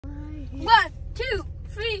1, 2,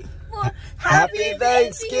 3, 4. Happy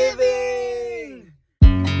Thanksgiving!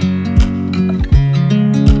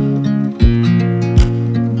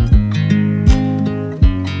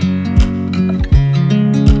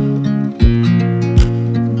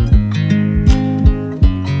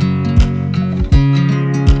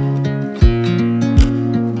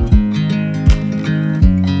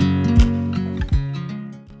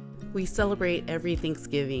 We celebrate every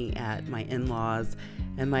Thanksgiving at my in-laws,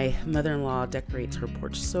 and my mother-in-law decorates her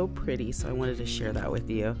porch so pretty, so I wanted to share that with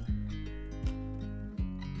you.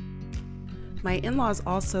 My in-laws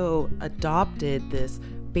also adopted this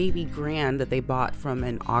baby grand that they bought from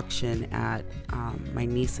an auction at my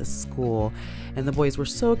niece's school, and the boys were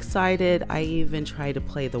so excited. I even tried to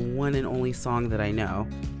play the one and only song that I know.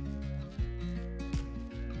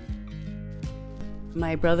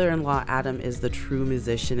 My brother-in-law Adam is the true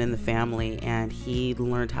musician in the family, and he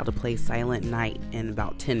learned how to play Silent Night in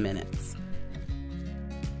about 10 minutes.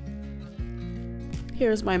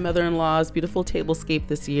 Here's my mother-in-law's beautiful tablescape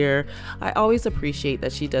this year. I always appreciate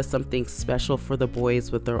that she does something special for the boys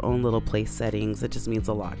with their own little place settings. It just means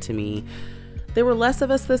a lot to me. There were less of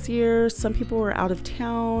us this year. Some people were out of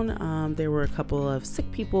town. There were a couple of sick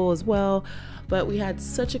people as well, but we had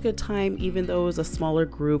such a good time. Even though it was a smaller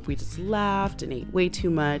group, we just laughed and ate way too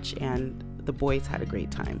much, and the boys had a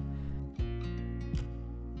great time.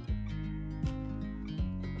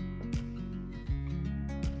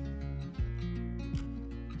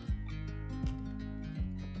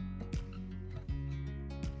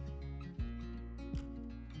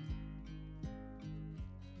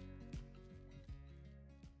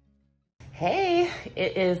 Hey,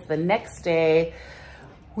 it is the next day.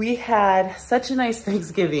 We had such a nice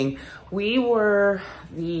Thanksgiving. We were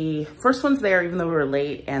the first ones there, even though we were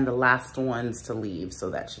late, and the last ones to leave, so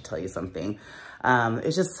that should tell you something.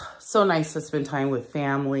 It's just so nice to spend time with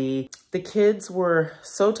family. The kids were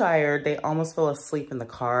so tired, they almost fell asleep in the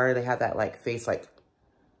car. They had that face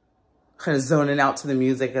kind of zoning out to the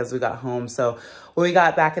music as we got home. So when we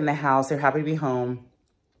got back in the house, they're happy to be home.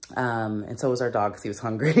 And so was our dog because he was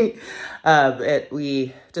hungry.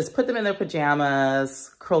 We just put them in their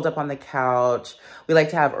pajamas, curled up on the couch. We like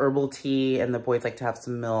to have herbal tea, and the boys like to have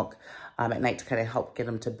some milk at night to kind of help get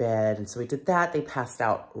them to bed. And so we did that. They passed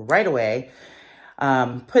out right away.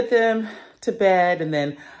 Put them to bed, and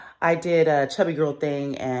then I did a chubby girl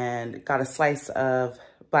thing and got a slice of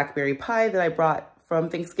blackberry pie that I brought from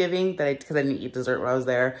Thanksgiving because I didn't eat dessert while I was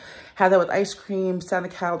there. Had that with ice cream, sat on the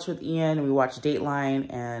couch with Ian, and we watched Dateline,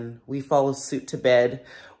 and we followed suit to bed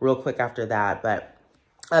real quick after that. But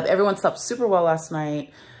everyone slept super well last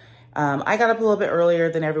night. I got up a little bit earlier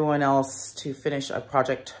than everyone else to finish a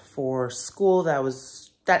project for school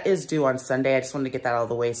that is due on Sunday. I just wanted to get that out of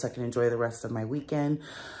the way so I can enjoy the rest of my weekend.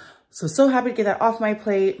 So happy to get that off my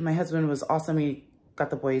plate. My husband was awesome. He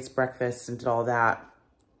got the boys breakfast and did all that.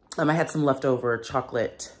 I had some leftover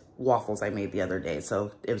chocolate waffles I made the other day,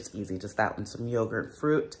 so it was easy, just that and some yogurt and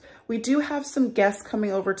fruit. We do have some guests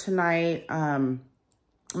coming over tonight. My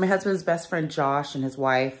husband's best friend, Josh, and his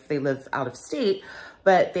wife, they live out of state,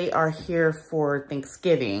 but they are here for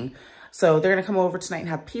Thanksgiving. So they're gonna come over tonight and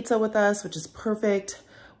have pizza with us, which is perfect.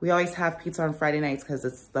 We always have pizza on Friday nights because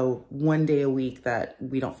it's the one day a week that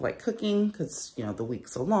we don't feel like cooking because, you know, the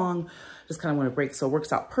week's so long. Just kind of want to break, so it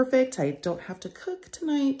works out perfect. I don't have to cook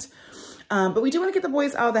tonight. But we do want to get the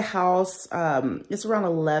boys out of the house. It's around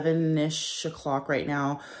 11-ish o'clock right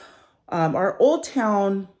now. Our old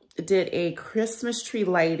town did a Christmas tree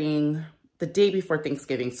lighting the day before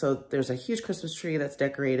Thanksgiving. So there's a huge Christmas tree that's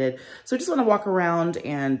decorated. So I just want to walk around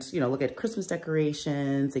and, you know, look at Christmas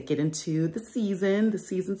decorations and get into the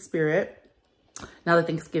season spirit. Now that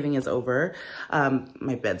Thanksgiving is over,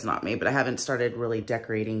 my bed's not made, but I haven't started really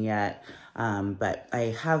decorating yet. But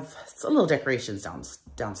I have some little decorations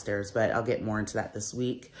downstairs, but I'll get more into that this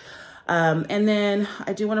week. And then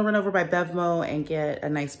I do want to run over by Bevmo and get a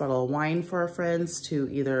nice bottle of wine for our friends to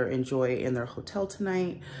either enjoy in their hotel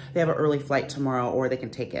tonight. They have an early flight tomorrow, or they can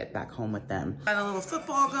take it back home with them. Got a little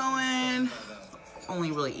football going.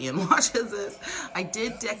 Only really Ian watches this. I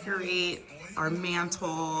did decorate our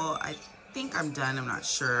mantle. I think I'm done, I'm not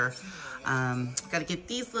sure. Gotta get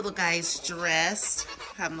these little guys dressed,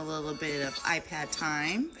 having a little bit of iPad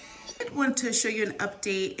time. I want to show you an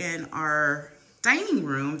update in our dining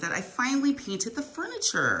room that I finally painted the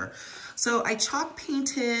furniture. So I chalk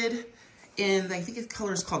painted in, I think the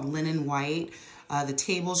color is called linen white. The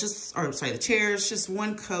tables the chairs, just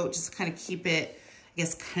one coat, just to kind of keep it, I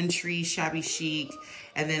guess, country, shabby chic.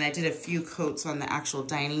 And then I did a few coats on the actual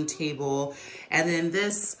dining table. And then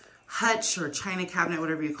this hutch or china cabinet,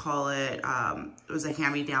 whatever you call it, it was a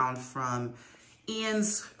hand-me-down from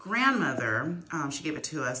Ian's grandmother, she gave it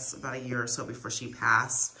to us about a year or so before she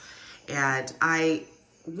passed. And I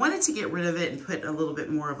wanted to get rid of it and put a little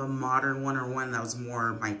bit more of a modern one, or one that was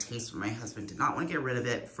more my taste. My husband did not want to get rid of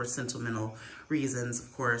it for sentimental reasons,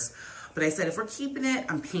 of course. But I said, if we're keeping it,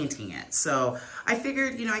 I'm painting it. So I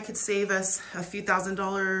figured, you know, I could save us a few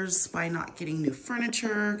 $1,000s by not getting new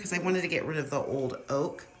furniture, because I wanted to get rid of the old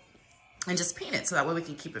oak and just paint it so that way we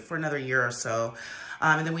can keep it for another year or so.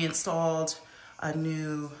 And then we installed a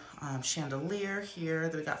new chandelier here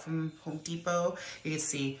that we got from Home Depot. You can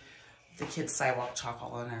see the kids' sidewalk chalk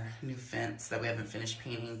all on our new fence that we haven't finished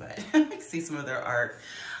painting, but I can see some of their art.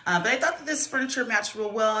 But I thought that this furniture matched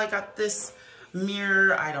real well. I got this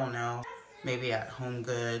mirror, I don't know, maybe at Home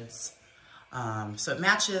Goods. So it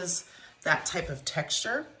matches that type of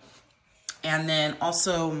texture. And then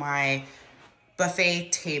also my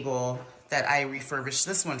buffet table that I refurbished,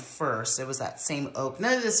 this one first. It was that same oak.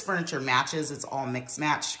 None of this furniture matches. It's all mixed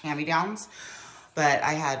match hand-me-downs. But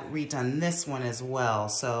I had redone this one as well.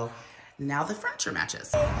 So now the furniture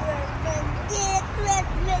matches.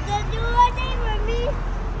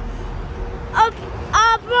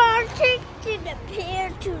 To the pear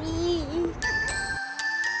tree.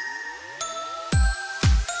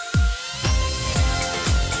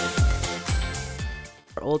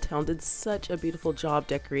 Old Town did such a beautiful job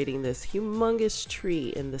decorating this humongous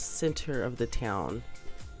tree in the center of the town.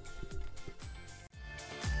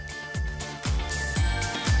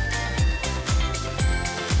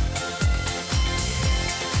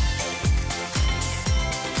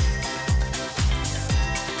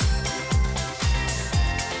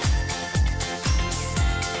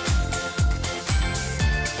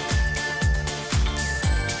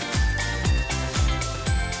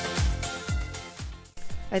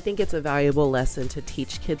 I think it's a valuable lesson to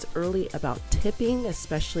teach kids early about tipping,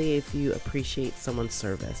 especially if you appreciate someone's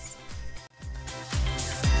service.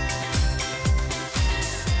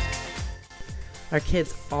 Our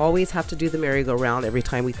kids always have to do the merry-go-round every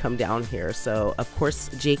time we come down here. So, of course,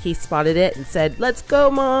 JK spotted it and said, "Let's go,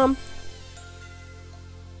 Mom."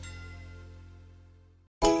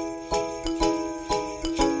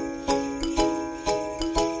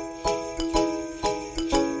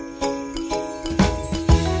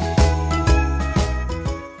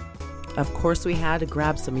 Of course, we had to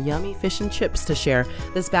grab some yummy fish and chips to share.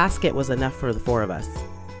 This basket was enough for the 4 of us.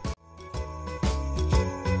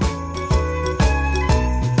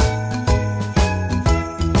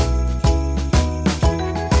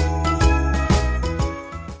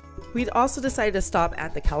 We'd also decided to stop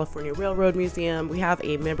at the California Railroad Museum. We have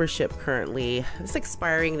a membership currently. It's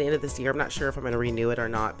expiring the end of this year. I'm not sure if I'm going to renew it or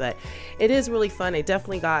not, but it is really fun. I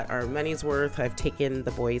definitely got our money's worth. I've taken the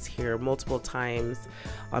boys here multiple times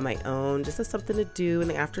on my own, just as something to do in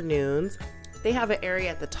the afternoons. They have an area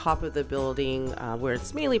at the top of the building where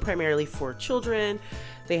it's primarily for children.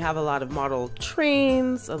 They have a lot of model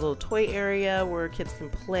trains, a little toy area where kids can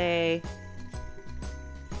play.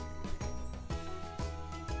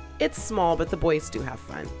 It's small, but the boys do have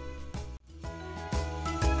fun.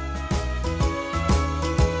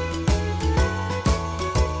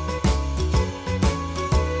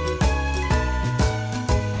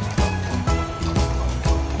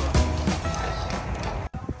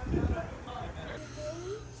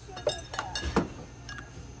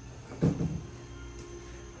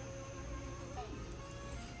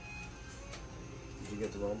 Did you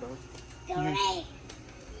get the roll down? Hooray!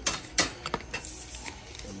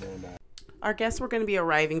 Our guests were going to be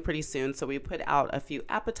arriving pretty soon, so we put out a few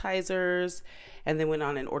appetizers and then went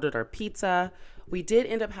on and ordered our pizza. We did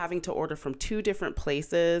end up having to order from 2 different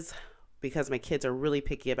places because my kids are really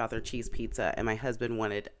picky about their cheese pizza, and my husband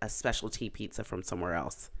wanted a specialty pizza from somewhere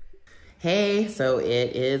else. Hey, so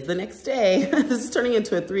it is the next day. This is turning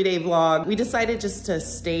into a 3-day vlog. We decided just to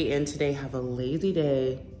stay in today, have a lazy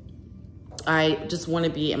day. I just want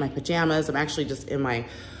to be in my pajamas. I'm actually just in my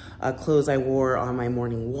clothes I wore on my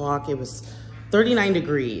morning walk. It was 39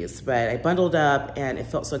 degrees, but I bundled up and it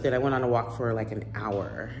felt so good. I went on a walk for like an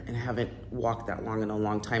hour and I haven't walked that long in a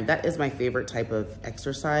long time. That is my favorite type of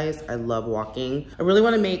exercise. I love walking. I really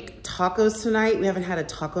want to make tacos tonight. We haven't had a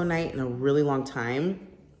taco night in a really long time.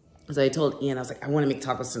 So I told Ian, I was like, I want to make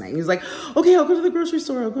tacos tonight. And he's like, okay, I'll go to the grocery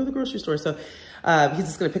store. I'll go to the grocery store. So he's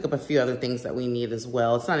just going to pick up a few other things that we need as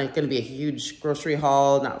well. It's not going to be a huge grocery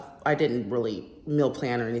haul. I didn't really meal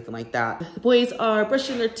plan or anything like that. The boys are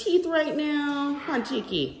brushing their teeth right now. Come on,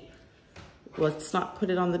 Cheeky. Let's not put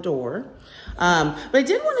it on the door. But I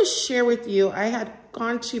did want to share with you, I had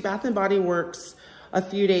gone to Bath & Body Works a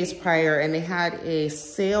few days prior and they had a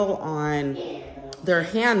sale on their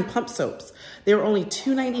hand pump soaps. They were only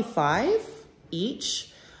 $2.95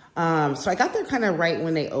 each. So I got there kind of right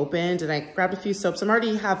when they opened, and I grabbed a few soaps. I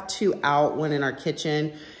already have 2 out, one in our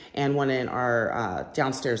kitchen and one in our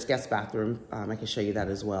downstairs guest bathroom. I can show you that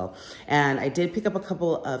as well. And I did pick up a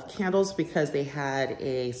couple of candles because they had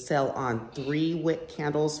a sale on 3 wick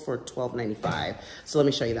candles for $12.95. So let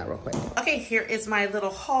me show you that real quick. Okay, here is my little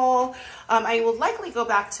haul. I will likely go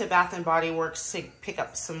back to Bath & Body Works to pick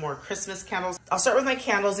up some more Christmas candles. I'll start with my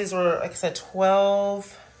candles. These were, like I said,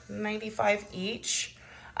 $12.95 each.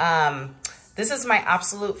 This is my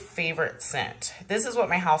absolute favorite scent. This is what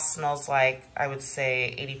my house smells like, I would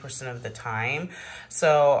say 80% of the time.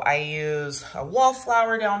 So I use a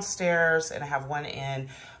wallflower downstairs, and I have one in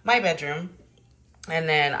my bedroom. And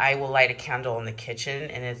then I will light a candle in the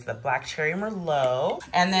kitchen, and it's the Black Cherry Merlot.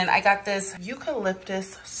 And then I got this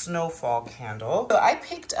Eucalyptus Snowfall candle. So I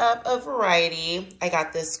picked up a variety. I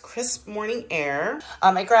got this Crisp Morning Air.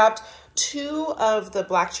 I grabbed 2 of the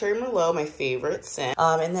Black Cherry Merlot, my favorite scent.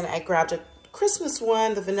 And then I grabbed a Christmas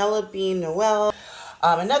one, the Vanilla Bean Noel.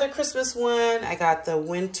 Another Christmas one, I got the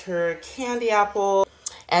Winter Candy Apple.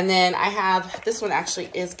 And then I have, this one actually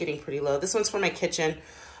is getting pretty low. This one's for my kitchen.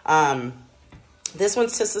 This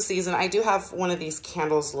one's 'Tis the Season. I do have one of these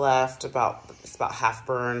candles left, it's about half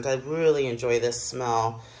burned. I really enjoy this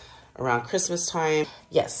smell around Christmas time.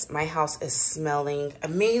 Yes, my house is smelling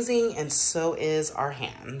amazing, and so is our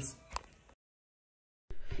hands.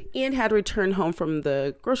 Ian had returned home from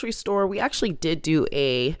the grocery store. We actually did do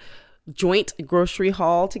a joint grocery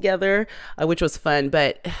haul together, which was fun,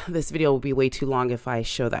 but this video will be way too long if I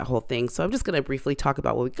show that whole thing. So I'm just going to briefly talk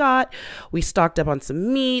about what we got. We stocked up on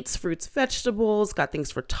some meats, fruits, vegetables, got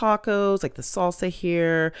things for tacos, like the salsa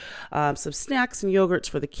here, some snacks and yogurts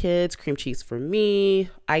for the kids, cream cheese for me,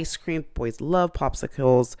 ice cream. Boys love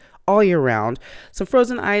popsicles all year round. Some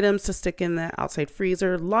frozen items to stick in the outside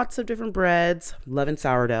freezer, lots of different breads, loving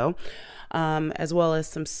sourdough, as well as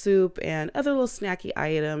some soup and other little snacky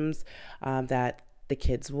items that the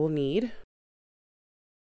kids will need.